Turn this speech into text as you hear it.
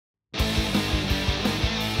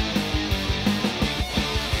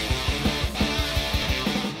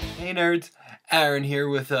Hey nerds, Aaron here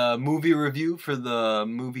with a movie review for the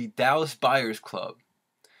movie Dallas Buyers Club.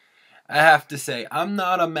 I have to say, I'm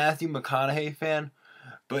not a Matthew McConaughey fan,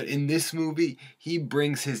 but in this movie, he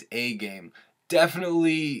brings his A game.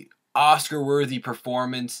 Definitely Oscar-worthy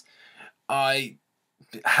performance. I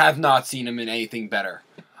have not seen him in anything better.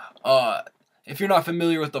 If you're not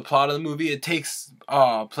familiar with the plot of the movie, it takes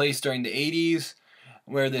place during the 80s,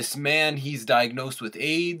 where this man, he's diagnosed with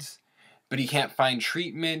AIDS, but he can't find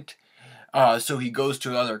treatment, so he goes to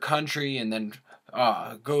another country and then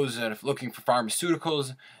goes looking for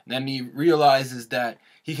pharmaceuticals. And then he realizes that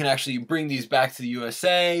he can actually bring these back to the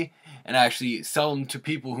USA and actually sell them to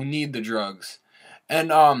people who need the drugs.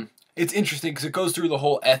 And it's interesting because it goes through the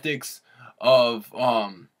whole ethics of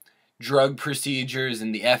drug procedures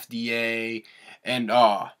and the FDA and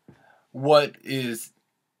what is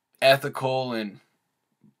ethical and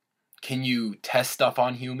can you test stuff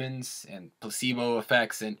on humans and placebo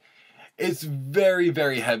effects, and it's very,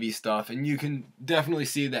 very heavy stuff, and you can definitely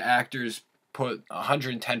see the actors put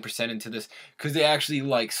 110% into this because they actually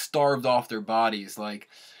like starved off their bodies. Like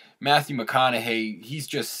Matthew McConaughey, he's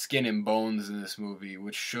just skin and bones in this movie,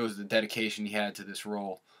 which shows the dedication he had to this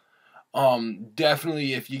role.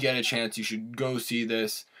 Definitely if you get a chance, you should go see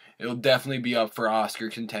this. It'll definitely be up for Oscar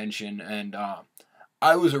contention, and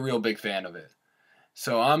I was a real big fan of it.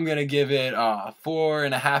 So I'm going to give it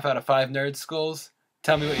 4.5 out of 5 nerd skulls.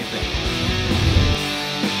 Tell me what you think.